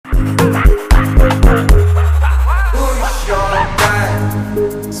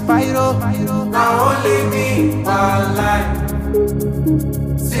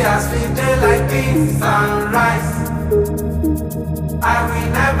see daylight be sunrise. I will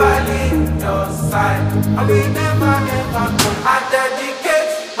never leave your side. I will never ever go. I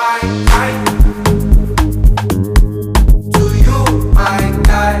dedicate my time to you, my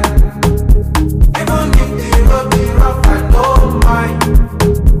guy. Even if the road be rough, I don't mind.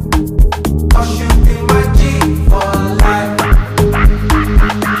 'Cause you be my G for life.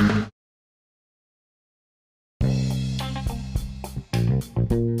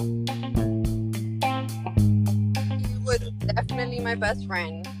 He was definitely my best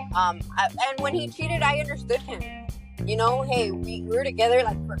friend. And when he cheated, I understood him. You know, hey, we were together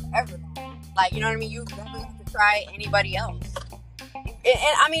like forever. Like, you know what I mean? You never have to try anybody else.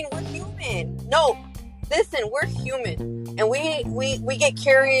 And I mean, we're human. No, listen, we're human, and we get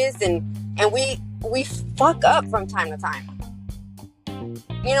curious, and we fuck up from time to time.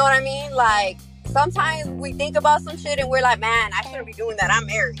 You know what I mean? Like, sometimes we think about some shit and we're like, man, I shouldn't be doing that. I'm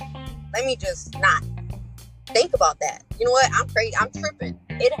married. Let me just not think about that. You know what? I'm crazy. I'm tripping.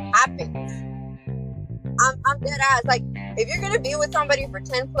 It happens. I'm dead ass. Like, if you're gonna be with somebody for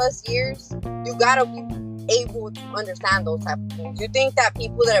 10 plus years, you gotta be able to understand those type of things. You think that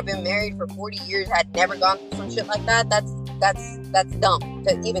people that have been married for 40 years had never gone through some shit like that? That's dumb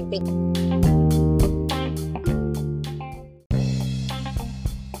to even think.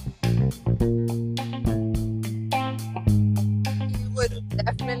 He was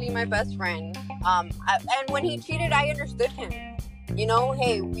definitely my best friend. And when he cheated, I understood him. You know,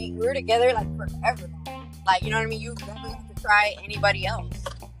 hey, we were together like forever. Like, you know what I mean? You never have to try anybody else.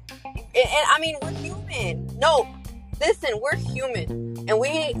 And I mean, we're human. No, listen, we're human, and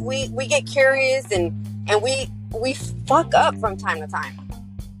we get curious, and we fuck up from time to time.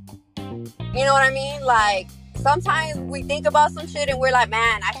 You know what I mean? Like, sometimes we think about some shit and we're like,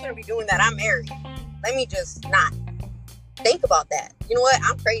 man, I shouldn't be doing that. I'm married. Let me just not think about that. You know what?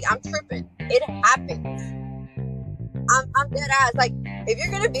 I'm crazy. I'm tripping. It happens. I'm dead ass. Like, if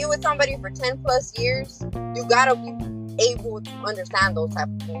you're gonna be with somebody for 10 plus years, you gotta be able to understand those type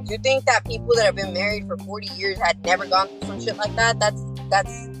of things. You think that people that have been married for 40 years had never gone through some shit like that? That's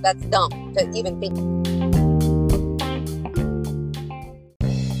dumb to even think.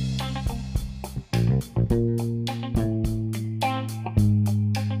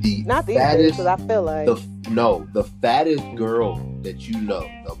 Not these days, because I feel like the fattest girl that you know,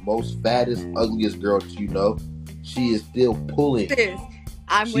 the most fattest, ugliest girl that you know, she is still pulling.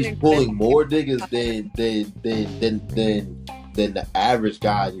 She's pulling more niggas than the average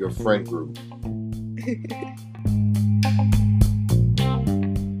guy in your friend group.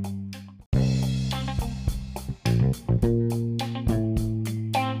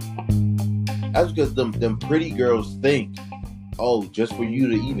 That's because them pretty girls think, oh, just for you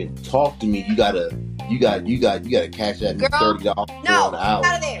to even talk to me, you gotta cash that $30 No, an hour.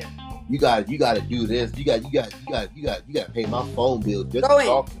 out of there. You gotta do this. You gotta pay my phone bill just Go to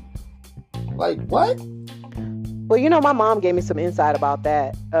talk to me. Like, what? Well, you know, my mom gave me some insight about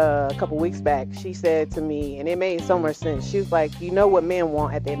that a couple weeks back. She said to me, and it made so much sense. She was like, you know what men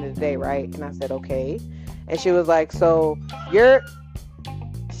want at the end of the day, right? And I said, okay. And she was like, so your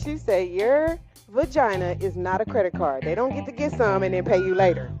vagina is not a credit card. They don't get some and then pay you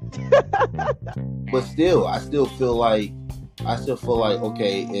later. But still, I still feel like,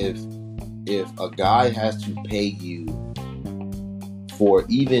 okay, if a guy has to pay you for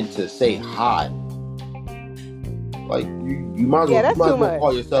even to say hi, like, you might as well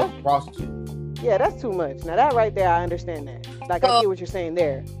call yourself a prostitute. Yeah, that's too much. Now that right there, I understand that. Like, I get what you're saying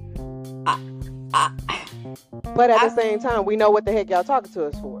there. But at the same time, we know what the heck y'all talking to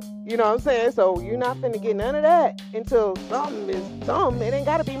us for. You know what I'm saying? So you're not finna get none of that until something is something. It ain't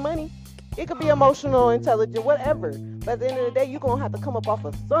gotta be money. It could be emotional, intelligent, whatever. But at the end of the day, you're going to have to come up off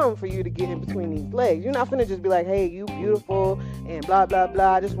of something for you to get in between these legs. You're not finna just be like, hey, you beautiful and blah, blah,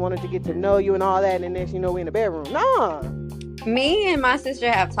 blah. I just wanted to get to know you and all that. And then next, we in the bedroom. Nah. Me and my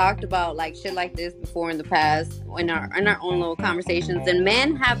sister have talked about like shit like this before in the past in our own little conversations. And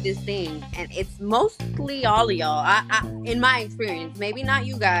men have this thing, and it's mostly all of y'all. I in my experience, maybe not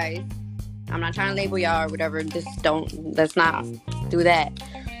you guys. I'm not trying to label y'all or whatever. Let's not do that.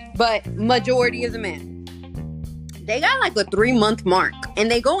 But majority of the men, they got like a 3-month mark, and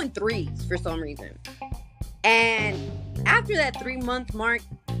they go in threes for some reason. And after that 3-month mark,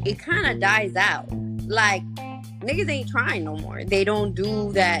 it kind of dies out. Like, niggas ain't trying no more. They don't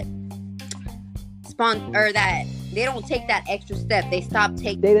do that they don't take that extra step. They stop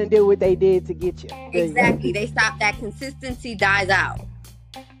taking. They didn't do what they did to get you. Exactly. They stop. That consistency dies out.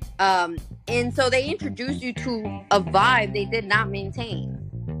 And so they introduce you to a vibe they did not maintain.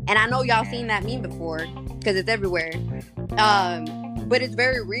 And I know y'all seen that meme before because it's everywhere. but it's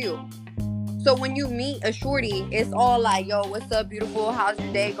very real. So when you meet a shorty, it's all like, yo, what's up, beautiful? How's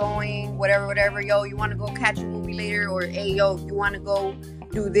your day going? Whatever, whatever. Yo, you want to go catch a movie later? Or, hey, yo, you want to go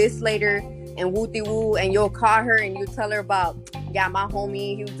do this later? And woo-de-woo. And you'll call her and you tell her about, yeah, my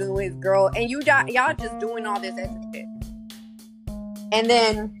homie, he was doing with his girl. And y'all just doing all this extra shit. And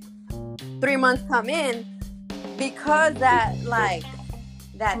then 3 months come in, because that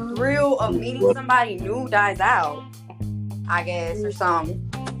thrill of meeting somebody new dies out, I guess, or something.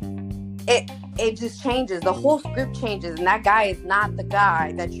 It just changes. The whole script changes, and that guy is not the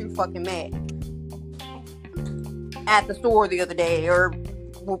guy that you fucking met at the store the other day, or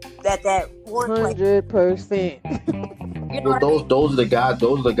at that one place. 100%. You know what I mean? Those are the guys.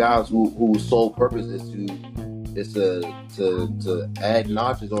 Those are the guys whose sole purpose is to add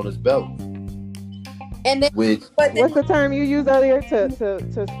notches on his belt. And then, Which, What's the term you used earlier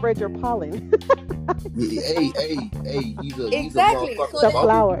to spread your pollen? hey, he's a Exactly. motherfucker So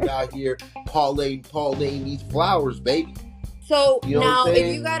flower. out here pollinating these flowers, baby. So You know now, what I'm if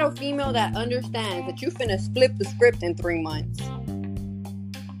saying? you got a female that understands that you finna flip the script in 3 months,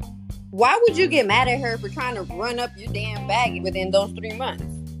 why would you get mad at her for trying to run up your damn bag within those 3 months?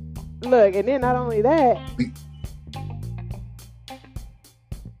 Look, and then not only that,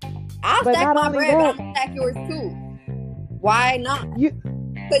 I'll But stack not my only bread, that- but I'll stack yours too. Why not?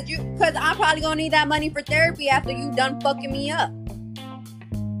 Cause I'm probably gonna need that money for therapy after you done fucking me up.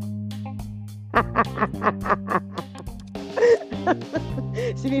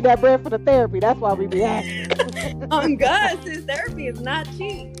 she need that bread for the therapy. That's why we be asking. God, sis, therapy is not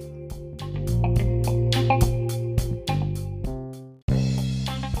cheap.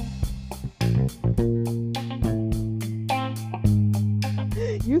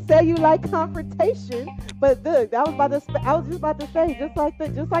 You say you like confrontation, but look, I was just about to say, just like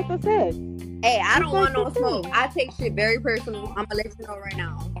the sex. Hey, I don't want no That's the smoke. thing. I take shit very personal. I'm gonna let you know right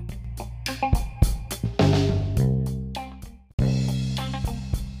now.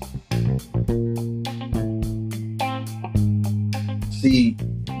 See,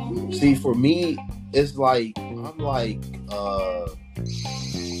 for me, it's like I'm like a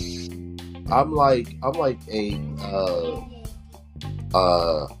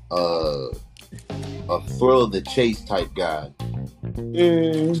thrill of the chase type guy.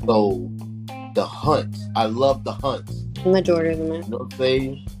 So the hunt, I love the hunt. Majority of the men. You know what I'm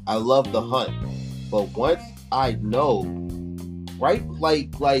saying? I love the hunt. But once I know, right? Like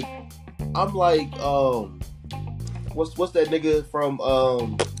I'm like what's that nigga from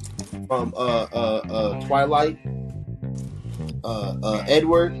Twilight?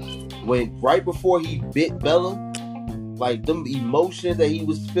 Edward, when right before he bit Bella, like them emotions that he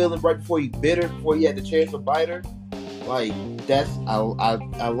was feeling right before he bit her, before he had the chance to bite her. Like that's I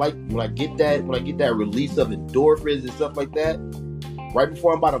like when I get that release of endorphins and stuff like that. Right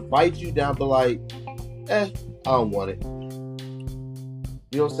before I'm about to bite you down, but like, I don't want it.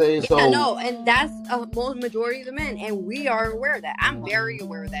 You know what I'm saying? So Yeah, no, and that's most majority of the men, and we are aware of that. I'm very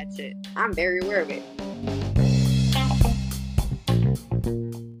aware of that shit. I'm very aware of it.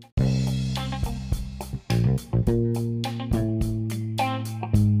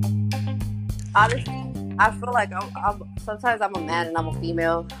 Honestly, I feel like I'm sometimes I'm a man and I'm a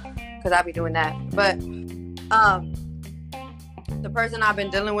female because I be doing that. But the person I've been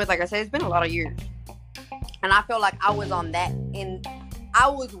dealing with, like I said, it's been a lot of years, and I feel like I was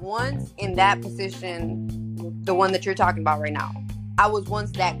once in that position, the one that you're talking about right now. I was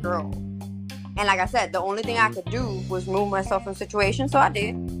once that girl, and like I said, the only thing I could do was remove myself from situations, so I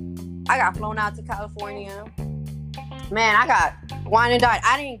did. I got flown out to California. Man, I got wine and dined.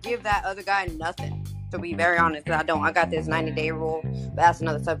 I didn't give that other guy nothing, to be very honest, because I don't. I got this 90-day rule, but that's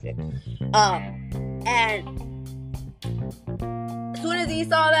another subject. And as soon as he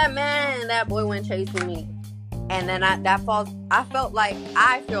saw that, man, that boy went chasing me. And then I feel like,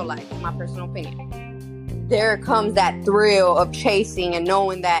 in my personal opinion, there comes that thrill of chasing and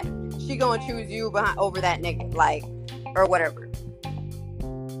knowing that she gonna choose you over that nigga, like, or whatever.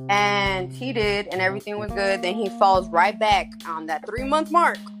 And he did, and everything was good. Then he falls right back on that 3-month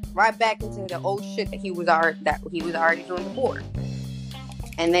mark, right back into the old shit that he was already doing before.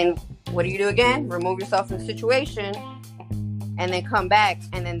 And then what do you do again? Remove yourself from the situation, and then come back.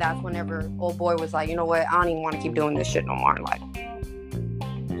 And then that's whenever old boy was like, you know what? I don't even want to keep doing this shit no more. Like,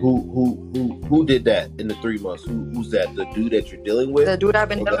 who did that in the 3 months? Who's that? The dude that you're dealing with? the dude I've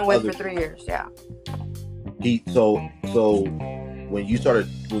been Or the dealing with other for 3 years. Yeah. So when you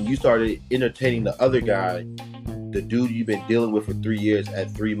started entertaining the other guy, the dude you've been dealing with for 3 years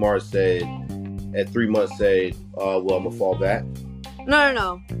at 3 months said, well, I'm gonna fall back.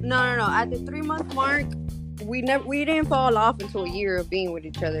 No. At the 3-month mark, we didn't fall off until a year of being with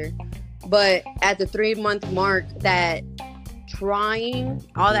each other. But at the 3-month mark, that trying,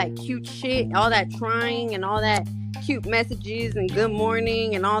 all that cute shit, all that trying and all that cute messages and good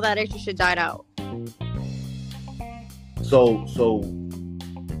morning and all that extra shit died out. So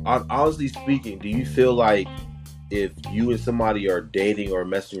honestly speaking, do you feel like if you and somebody are dating or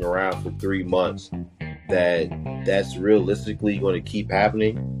messing around for 3 months, that's realistically going to keep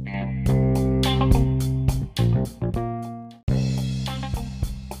happening?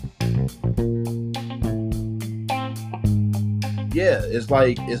 Yeah,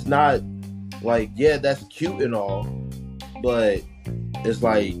 it's not like, yeah, that's cute and all, but it's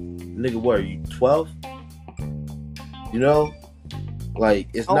like, nigga, what are you, 12? You know? Like,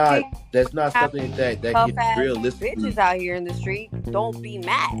 it's Okay. that's not something that Tough can ass realistically. bitches out here in the street, don't be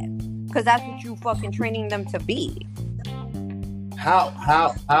mad. Because that's what you fucking training them to be. How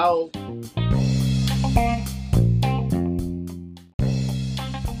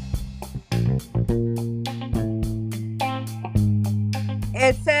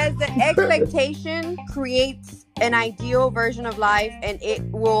It says that expectation creates an ideal version of life, and it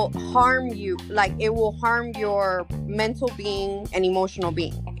will harm you. Like, it will harm your mental being and emotional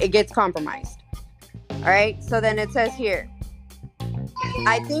being. It gets compromised. All right. So then it says here,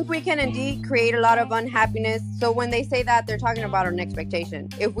 I think we can indeed create a lot of unhappiness. So when they say that, they're talking about an expectation.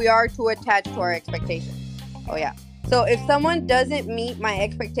 If we are too attached to our expectation. Oh, yeah. So if someone doesn't meet my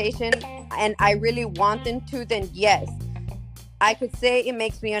expectation and I really want them to, then yes, I could say it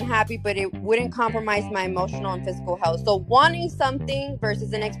makes me unhappy, but it wouldn't compromise my emotional and physical health. So wanting something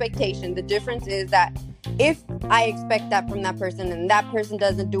versus an expectation, the difference is that if I expect that from that person and that person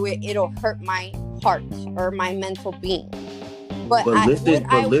doesn't do it, it'll hurt my heart or my mental being. But would I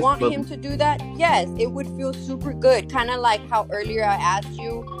want him to do that? Yes, it would feel super good. Kind of like how earlier I asked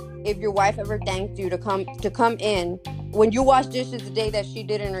you if your wife ever thanked you to come in when you washed dishes the day that she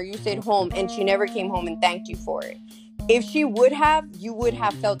didn't, or you stayed home and she never came home and thanked you for it. If she would have, you would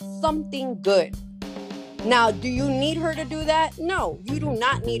have felt something good. Now, do you need her to do that? No, you do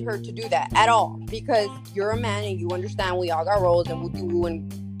not need her to do that at all, because you're a man and you understand we all got roles and we'll do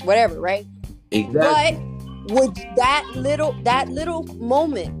and whatever, right? Exactly. But would that little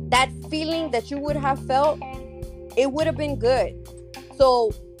moment, that feeling that you would have felt, it would have been good.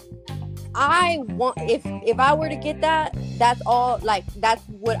 So I want, if I were to get that, that's all, like, that's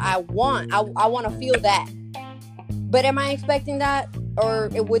what I want. I want to feel that. But am I expecting that? Or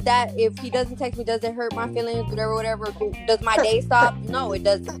would that, if he doesn't text me, does it hurt my feelings, whatever? Does my day stop? No, it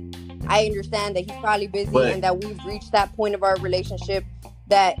doesn't. I understand that he's probably busy and that we've reached that point of our relationship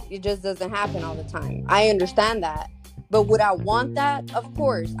that it just doesn't happen all the time. I understand that. But would I want that? Of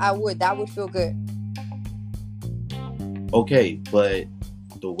course, I would. That would feel good. Okay, but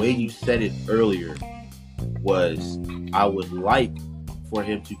the way you said it earlier was, I would like for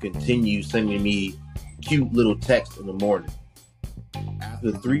him to continue sending me cute little text in the morning.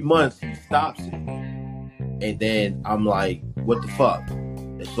 After 3 months, he stops it, and then I'm like, what the fuck?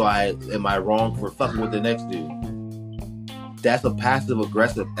 So am I wrong for fucking with the next dude? That's a passive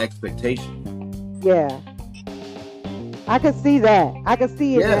aggressive expectation. Yeah, I could see that. I could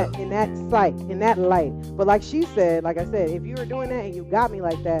see in that light. But like she said, like I said, if you were doing that and you got me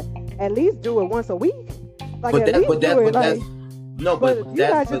like that, at least do it once a week. Like, but you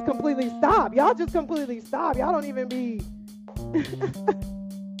guys just completely stop. Y'all just completely stop. Y'all don't even be.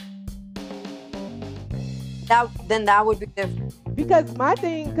 that would be different. Because my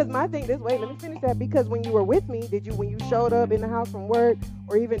thing, let me finish that. Because when you were with me, when you showed up in the house from work,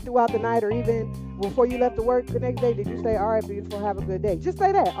 or even throughout the night, or even before you left to work the next day, did you say, all right, beautiful, have a good day? Just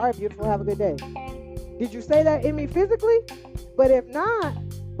say that. All right, beautiful, have a good day. Did you say that in me physically? But if not,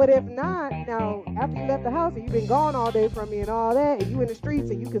 now, after you left the house and you've been gone all day from me and all that, and you in the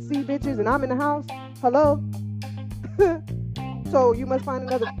streets and you can see bitches and I'm in the house, hello? So you must find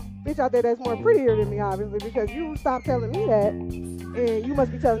another bitch out there that's more prettier than me, obviously, because you stopped telling me that, and you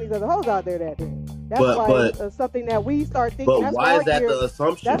must be telling these other hoes out there that then. That's something that we start thinking. But why is that the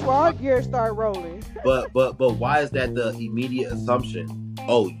assumption? That's where our gears start rolling. But why is that the immediate assumption?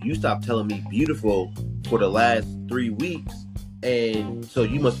 Oh, you stopped telling me beautiful for the last 3 weeks, and so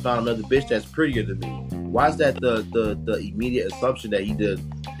you must find another bitch that's prettier than me. Why is that the immediate assumption that he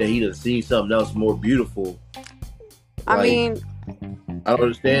done seen something else more beautiful? I mean, I don't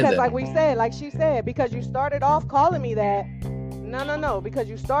understand because that. like she said, because you started off calling me that. No, because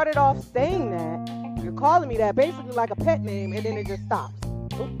you started off saying that. You're calling me that basically like a pet name, and then it just stops.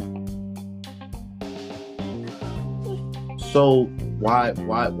 So why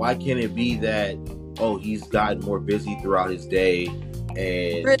can't it be that, oh, he's gotten more busy throughout his day,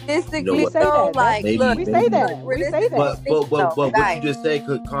 and Realistically, say though, that. like, maybe look, We say that. look, We say realistically that. but speaking, though, what guys, you just said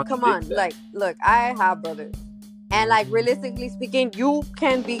could come contradict on, that. like, look, I have brothers, and like, realistically speaking, you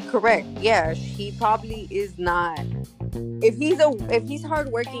can be correct. Yeah, he probably is not. If he's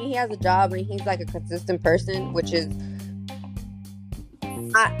hardworking, he has a job, and he's like a consistent person, which is,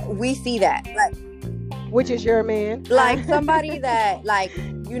 we see that, Which is your man. like somebody that, like,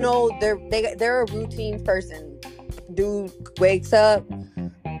 you know, they're a routine person. Dude wakes up,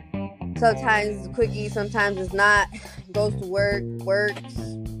 sometimes it's quickie, sometimes it's not. Goes to work, works,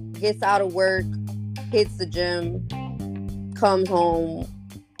 gets out of work, hits the gym, comes home,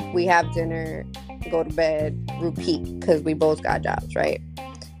 we have dinner, go to bed, repeat, because we both got jobs, right?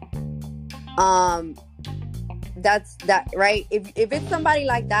 That's that, right? If it's somebody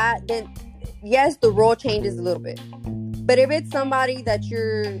like that, then yes, the role changes a little bit. But if it's somebody that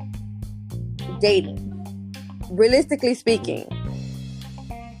you're dating, realistically speaking,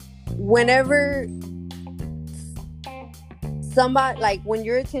 whenever somebody, like, when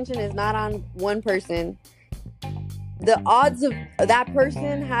your attention is not on one person, the odds of that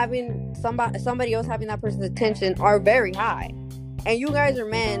person having somebody else having that person's attention are very high. And you guys are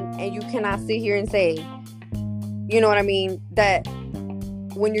men, and you cannot sit here and say, you know what I mean, that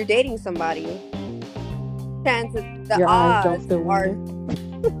when you're dating somebody, chances, the Your eyes don't odds fill are.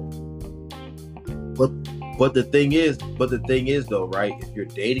 But the thing is though, right? If you're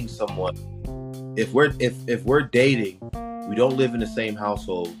dating someone, if we're dating, we don't live in the same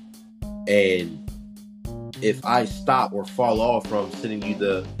household, and if I stop or fall off from sending you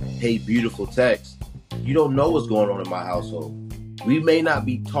the "Hey beautiful" text, you don't know what's going on in my household. We may not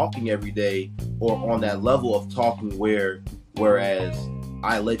be talking every day or on that level of talking whereas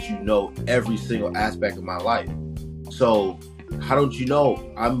I let you know every single aspect of my life. So how don't you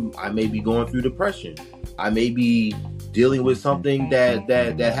know I may be going through depression? I may be dealing with something that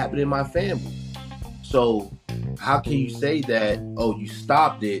happened in my family. So how can you say that, oh, you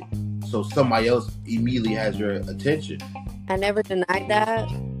stopped it, so somebody else immediately has your attention? I never denied that.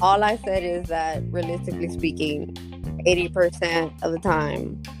 All I said is that, realistically speaking, 80% of the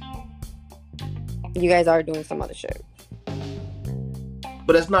time, you guys are doing some other shit.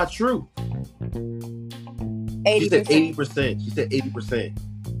 But that's not true. 80%. She said 80%. She said 80%.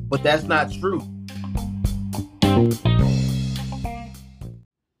 But that's not true.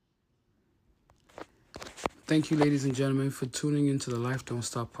 Thank you, ladies and gentlemen, for tuning into the Life Don't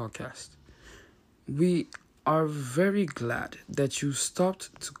Stop podcast. We are very glad that you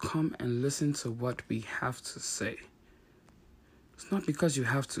stopped to come and listen to what we have to say. It's not because you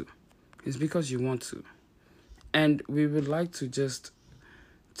have to. It's because you want to. And we would like to just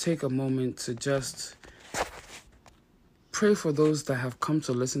take a moment to just pray for those that have come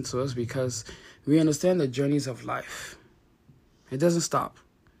to listen to us, because we understand the journeys of life. It doesn't stop.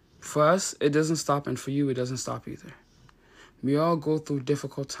 For us, it doesn't stop, and for you, it doesn't stop either. We all go through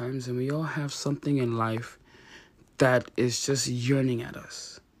difficult times, and we all have something in life that is just yearning at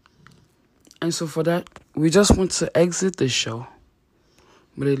us. And so for that, we just want to exit the show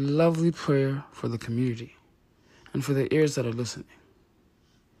with a lovely prayer for the community and for the ears that are listening.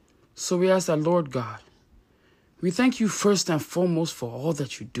 So we ask that, Lord God, we thank you first and foremost for all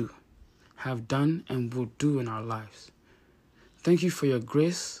that you do, have done, and will do in our lives. Thank you for your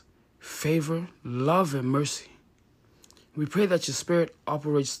grace, favor, love, and mercy. We pray that your Spirit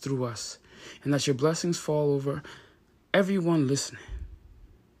operates through us and that your blessings fall over everyone listening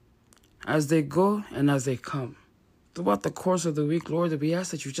as they go and as they come. Throughout the course of the week, Lord, we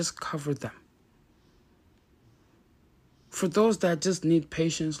ask that you just cover them. For those that just need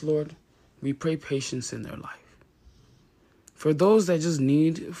patience, Lord, we pray patience in their life. For those that just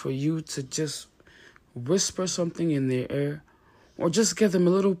need for you to just whisper something in their ear, or just give them a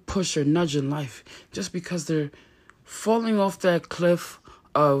little push or nudge in life, just because they're falling off that cliff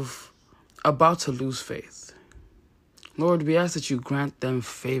of about to lose faith. Lord, we ask that you grant them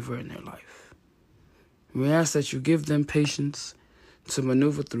favor in their life. We ask that you give them patience to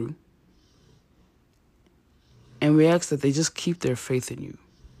maneuver through. And we ask that they just keep their faith in you.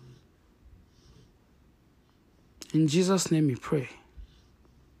 In Jesus' name we pray.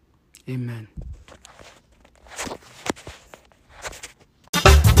 Amen.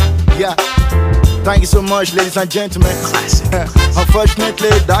 Yeah, thank you so much, ladies and gentlemen. Unfortunately,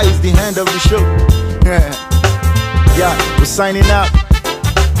 that is the end of the show. Yeah, we're signing out.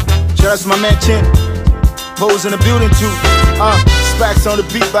 Shout out to my man Chin. Pose in the building too. Specs on the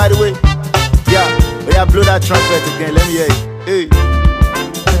beat, by the way. Yeah, blow that trumpet again. Let me hear it. Hey,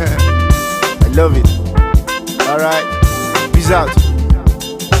 I love it. All right, peace out.